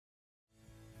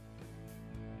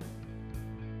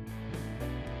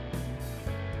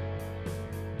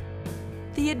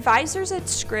The advisors at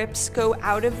Scripps go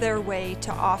out of their way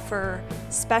to offer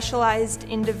specialized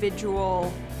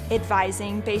individual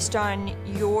advising based on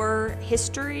your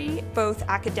history, both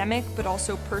academic but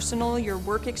also personal, your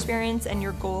work experience and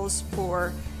your goals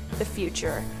for the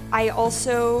future. I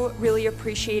also really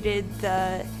appreciated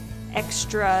the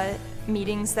extra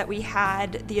meetings that we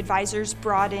had. The advisors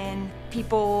brought in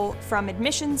people from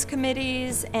admissions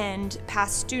committees and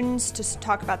past students to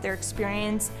talk about their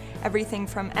experience, everything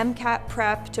from MCAT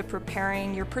prep to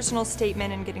preparing your personal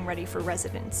statement and getting ready for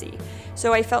residency.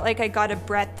 So I felt like I got a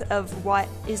breadth of what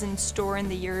is in store in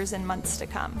the years and months to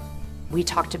come. We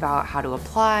talked about how to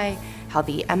apply, how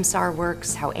the MSAR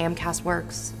works, how AMCAS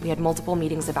works. We had multiple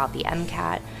meetings about the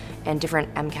MCAT and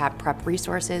different MCAT prep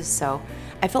resources, so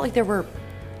I felt like there were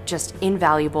just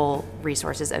invaluable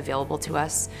resources available to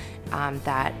us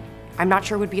that I'm not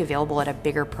sure would be available at a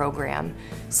bigger program.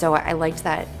 So I liked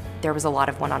that there was a lot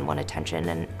of one-on-one attention,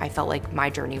 and I felt like my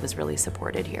journey was really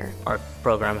supported here. Our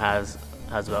program has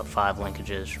about 5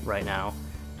 linkages right now,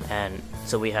 and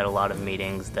so we had a lot of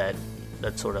meetings that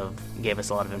sort of gave us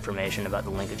a lot of information about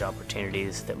the linkage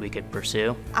opportunities that we could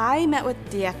pursue. I met with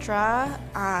Dietra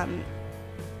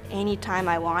anytime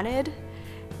I wanted.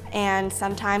 And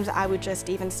sometimes I would just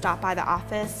even stop by the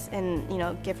office and,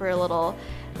 give her a little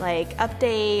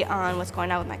update on what's going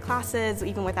on with my classes,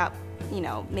 even without,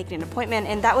 making an appointment.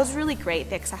 And that was really great,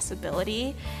 the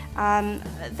accessibility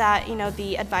that,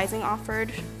 the advising offered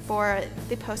for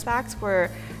the postbacks were,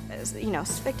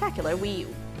 spectacular. We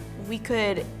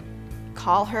could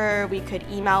call her, we could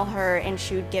email her, and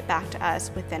she would get back to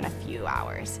us within a few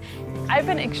hours. I've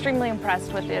been extremely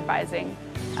impressed with the advising.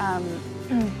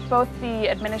 Both the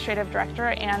administrative director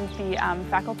and the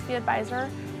faculty advisor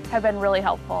have been really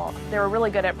helpful. They were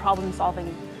really good at problem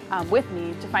solving with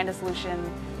me to find a solution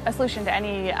to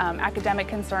any academic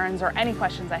concerns or any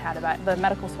questions I had about the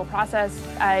medical school process.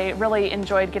 I really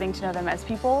enjoyed getting to know them as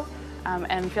people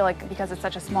and feel like because it's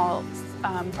such a small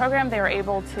program, they were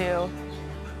able to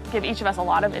give each of us a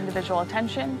lot of individual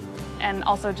attention, and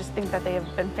also just think that they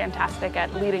have been fantastic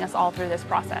at leading us all through this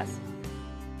process.